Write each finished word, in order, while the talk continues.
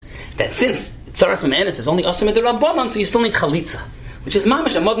that since tzaras me'enes is only asur midrabanan, so you still need chalitza, which is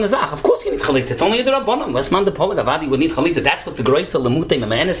mamash a modern zach. Of course you need chalitza. It's only midrabanan. Less man de polig avadi would need chalitza. That's what the groisa lemute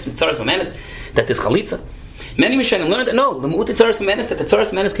me'enes tzaras me'enes, that is chalitza. Many Mishanim learned that no, lemute tzaras me'enes, that the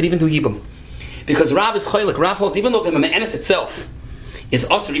tzaras me'enes could even do yibum, because Rav is chaylik. Rav holds even though the me'enes itself is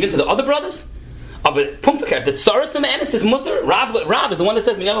asur even to the other brothers. But pumfakar, the tzaras me'enes is mutter. Rav is the one that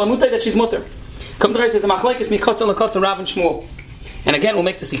says minyan lemute that she's mutter. Come to her, says a machlekes mikotza lekotza Rav and Shmuel. And again, we'll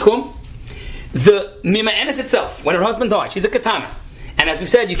make the sikum. The mima'enes itself, when her husband died, she's a katana. And as we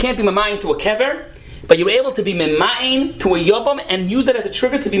said, you can't be mamayin to a kever, but you're able to be mamayin to a yobam and use that as a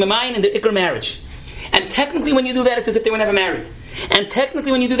trigger to be mamayin in the ikr marriage. And technically when you do that, it's as if they were never married. And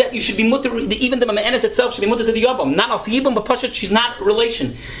technically when you do that, you should be mutter, even the mima'enes itself should be mutter to the yobam. Not al yibam, but pashat, she's not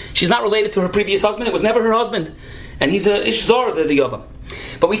relation. She's not related to her previous husband. It was never her husband. And he's a ishzor, the yobam.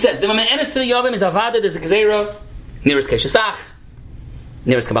 But we said, the mima'enes to the yobam is avada, there's a gezerah, nearest keshesach,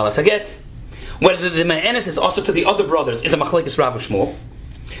 nearest kabbalah saget. Whether the ma'anis is also to the other brothers is a machlekes Rav Shmuel.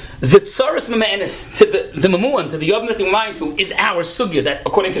 The tzaras ma'anis to the mamuan, to the yobam that they mind to, is our sugya that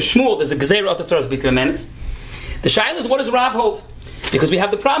according to Shmuel there's a gezerah of the tzaras b'ikra ma'anis. The shaila is what does Rav hold? Because we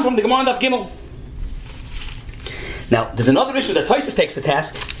have the problem from the Gemara Daf Gimel. Now there's another issue that Tosfos takes to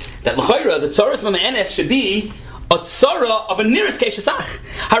task, that l'chayra the tzaras ma'anis should be a tzara of a nearest keshesach.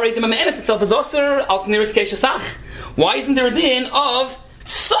 Harei the ma'anis itself is osir als nearest keshesach. Why isn't there a din of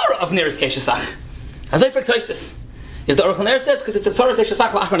tzara of nearest keshesach? As I for Tosfos, is the Aruch LaNer says because it's a tzara keshesach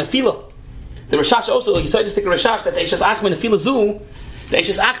la'achar nefila. The Rashash also, you saw just the Rashash that the Eishes Achman nefila zu, the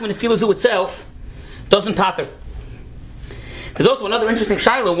Eishes Achman nefila zu itself doesn't pater. There's also another interesting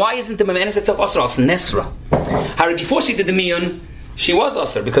shaila. Why isn't the memanis itself asr as nesra? Harry, before she did the miyun, she was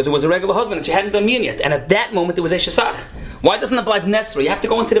asr because it was a regular husband and she hadn't done miyun yet, and at that moment it was Eishesach. Why doesn't it apply to nesra? You have to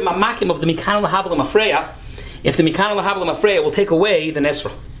go into the mamakim of the mikan lahabla mafreya. If the mikan lahabla mafreya will take away the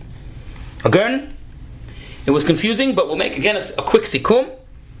nesra. Again, it was confusing, but we'll make again a quick sikum.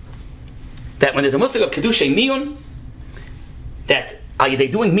 That when there's a musig of kedushay miyun, that are they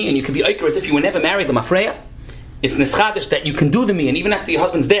doing miyun? You can be oiker as if you were never married the mafreya. It's neschadish that you can do the miyun even after your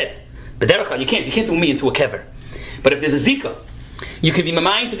husband's dead. But derechal, you can't do miyun to a kever. But if there's a zika, you can be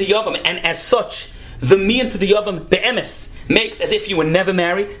mamayin to the yabam, and as such, the miyun to the yabam be'emes makes as if you were never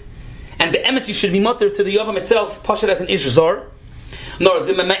married, and be'emes you should be mutter to the yabam itself, pashat as an ishzor, nor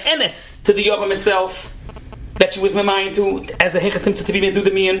the ma'enes to the yabam itself that she was mamayin to as a hechatim to be do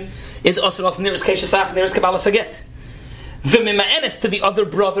the miyun is also nearest keshesach, nearest kabbalah saget. The ma'enes to the other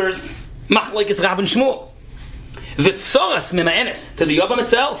brothers, machlek is Rav and Shmuel. The tzoras mima'enes to the yabam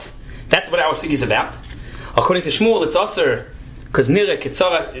itself. That's what our sugi is about. According to Shmuel, it's aser because nira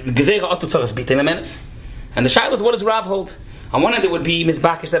ketzara gezera atu tzoras bite mima'enes. And the shaila is what does Rav hold? On one hand, it would be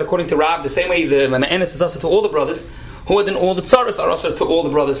misbakish that according to Rav, the same way the mima'enes is aser to all the brothers, who then all the tzoras are aser to all the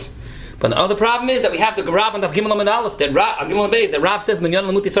brothers. But the other problem is that we have the Rav and the Gimel Amud Aleph that Rav says minyan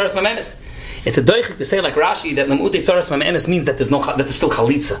lamuti tzoras mima'enes. It's a doichik to say like Rashi that lamuti tzoras mima'enes means that there's still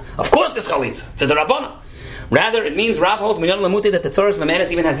chalitza. Of course, there's chalitza. It's a derabana. Rather, it means Rav holds minyan lamuti that the tzoras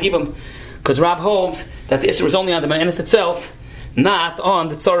mima'enes even has yibam, because Rav holds that the issue is only on the mima'enes itself, not on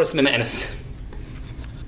the tzoras mima'enes.